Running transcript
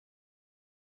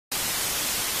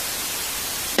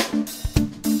Good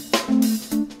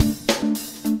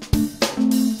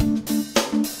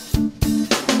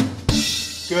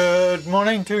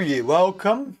morning to you.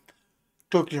 Welcome.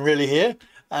 Talking really here,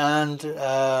 and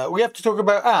we have to talk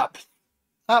about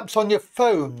apps on your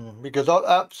phone, because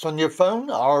apps on your phone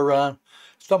are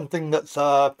something that's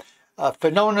a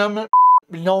phenomenon.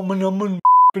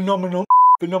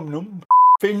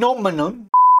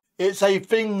 It's a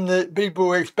thing that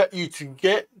people expect you to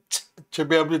get to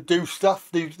be able to do stuff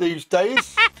these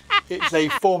days. It's a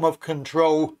form of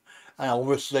control, and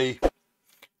obviously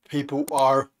people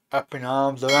are up in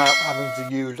arms about having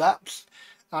to use apps,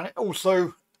 and it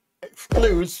also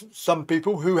excludes some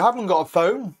people who haven't got a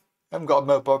phone, haven't got a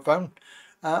mobile phone,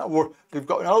 or they've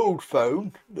got an old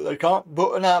phone that they can't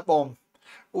put an app on,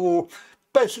 or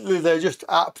basically they're just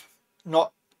app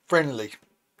not friendly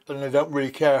and they don't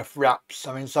really care for apps.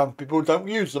 I mean, some people don't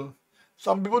use them,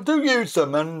 some people do use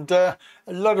them, and a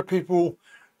lot of people,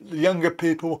 the younger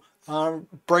people, are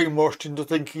brainwashed into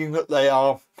thinking that they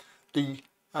are the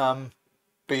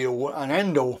be all and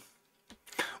end all.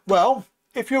 Well,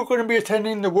 if you're going to be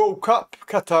attending the World Cup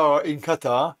in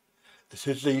Qatar, this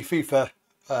is the FIFA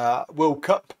World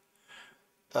Cup,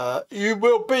 you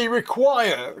will be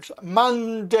required,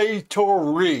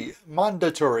 mandatory.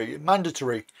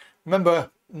 Remember,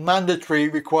 mandatory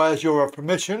requires your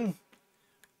permission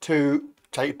to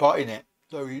take part in it.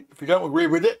 So if you don't agree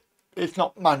with it, it's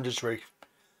not mandatory.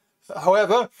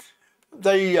 However,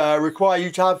 they require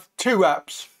you to have 2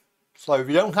 apps. So if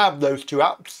you don't have those 2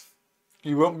 apps,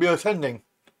 you won't be attending.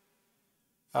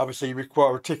 Obviously you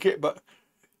require a ticket, but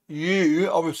you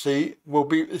obviously will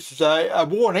be, this is a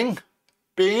warning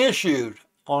being issued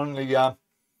on the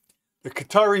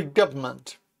Qatari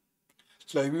government.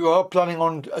 So if you are planning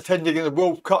on attending the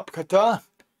World Cup Qatar,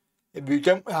 if you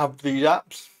don't have these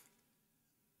apps,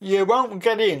 you won't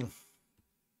get in.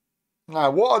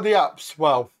 Now, what are the apps?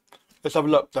 Well, let's have a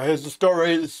look. So here's the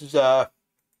story. This is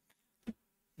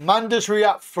mandatory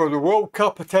app for the World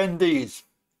Cup attendees.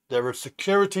 They're a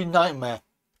security nightmare.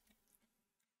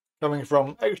 Coming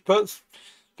from experts,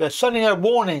 they're sending a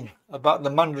warning about the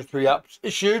mandatory apps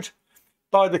issued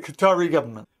by the Qatari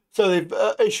government. So they've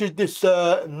issued this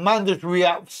mandatory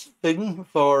apps thing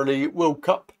for the World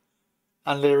Cup,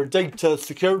 and they're a data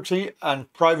security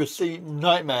and privacy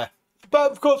nightmare.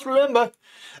 But of course, remember,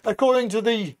 according to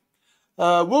the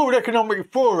World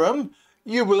Economic Forum,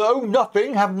 you will own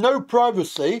nothing, have no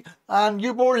privacy, and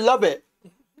you will love it.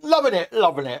 Loving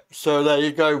it. So there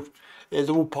you go. It's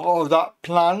all part of that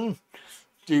plan.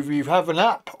 If you have an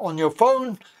app on your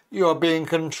phone, you are being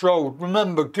controlled.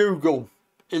 Remember, Google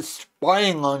is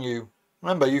spying on you.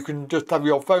 Remember, you can just have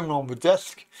your phone on the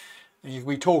desk and you can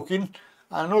be talking,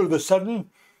 and all of a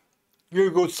sudden,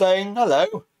 Google's saying,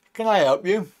 "Hello, can I help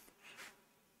you?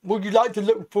 Would you like to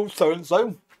look for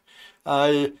so-and-so?"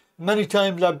 Many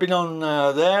times I've been on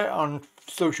there on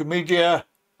social media,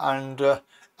 and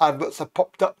adverts have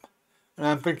popped up, and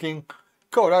I'm thinking,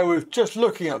 God, I was just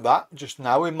looking at that just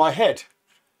now in my head.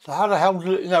 So how the hell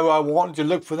did it know I wanted to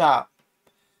look for that?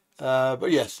 But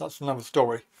yes, that's another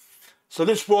story. So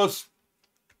this was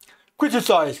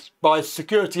criticised by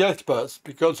security experts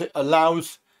because it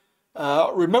allows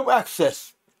remote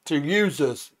access to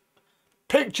users,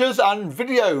 pictures and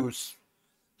videos,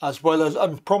 as well as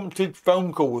unprompted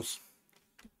phone calls.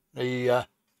 The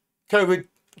COVID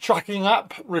tracking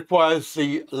app requires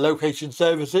the location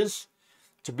services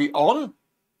to be on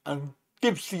and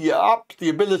gives the app the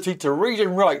ability to read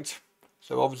and write.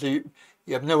 So obviously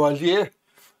you have no idea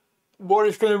what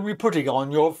it's going to be putting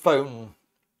on your phone.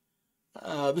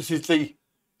 This is the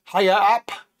Hire app,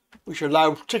 which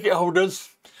allows ticket holders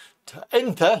to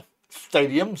enter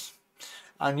stadiums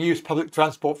and use public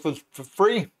transport for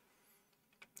free.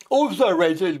 Also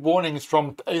raises warnings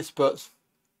from experts.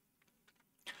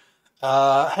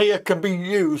 Here can be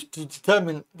used to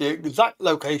determine the exact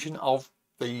location of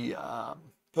the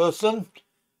person,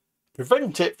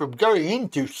 prevent it from going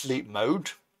into sleep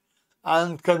mode,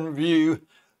 and can view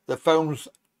the phone's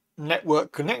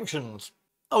network connections.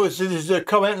 Obviously, there's a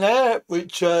comment there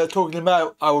which talking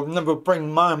about, I will never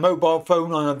bring my mobile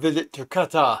phone on a visit to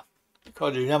Qatar,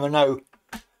 because you never know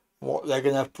what they're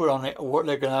going to put on it or what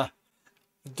they're going to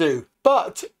do.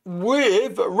 But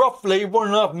with roughly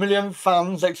 1.5 million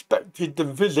fans expected to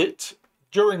visit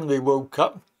during the World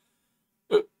Cup,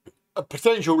 a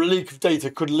potential leak of data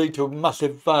could lead to a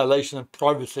massive violation of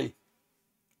privacy.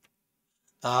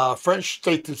 French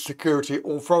Data Security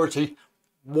Authority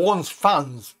warns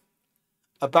fans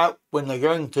about when they're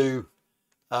going to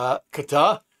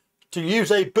Qatar to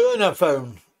use a burner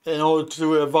phone in order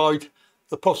to avoid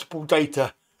the possible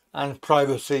data and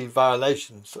privacy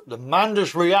violations. The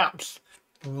mandatory apps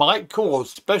might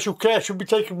cause. Special care should be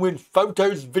taken with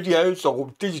photos, videos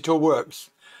or digital works.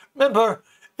 Remember,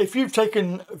 if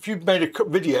you've made a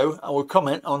video or a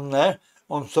comment on there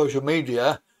on social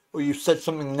media, or you've said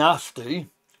something nasty,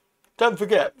 don't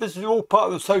forget, this is all part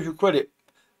of the social credit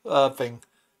thing.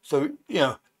 So,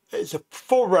 it's a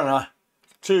forerunner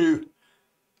to,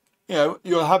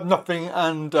 you'll have nothing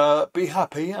and be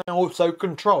happy, and also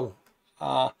control.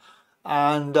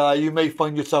 And you may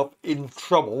find yourself in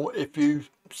trouble if you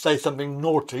say something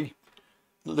naughty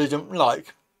that they don't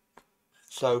like.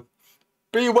 So,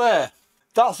 beware.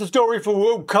 That's the story for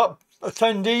World Cup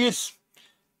attendees.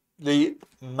 The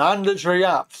mandatory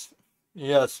apps.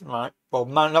 Yes, right. Well,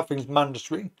 nothing's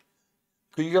mandatory,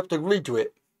 because you have to agree to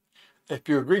it. If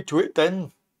you agree to it,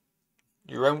 then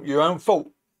your own fault.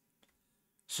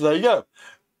 So there you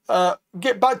go.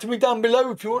 Get back to me down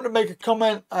below if you want to make a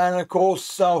comment, and of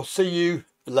course I'll see you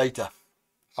later.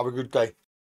 Have a good day.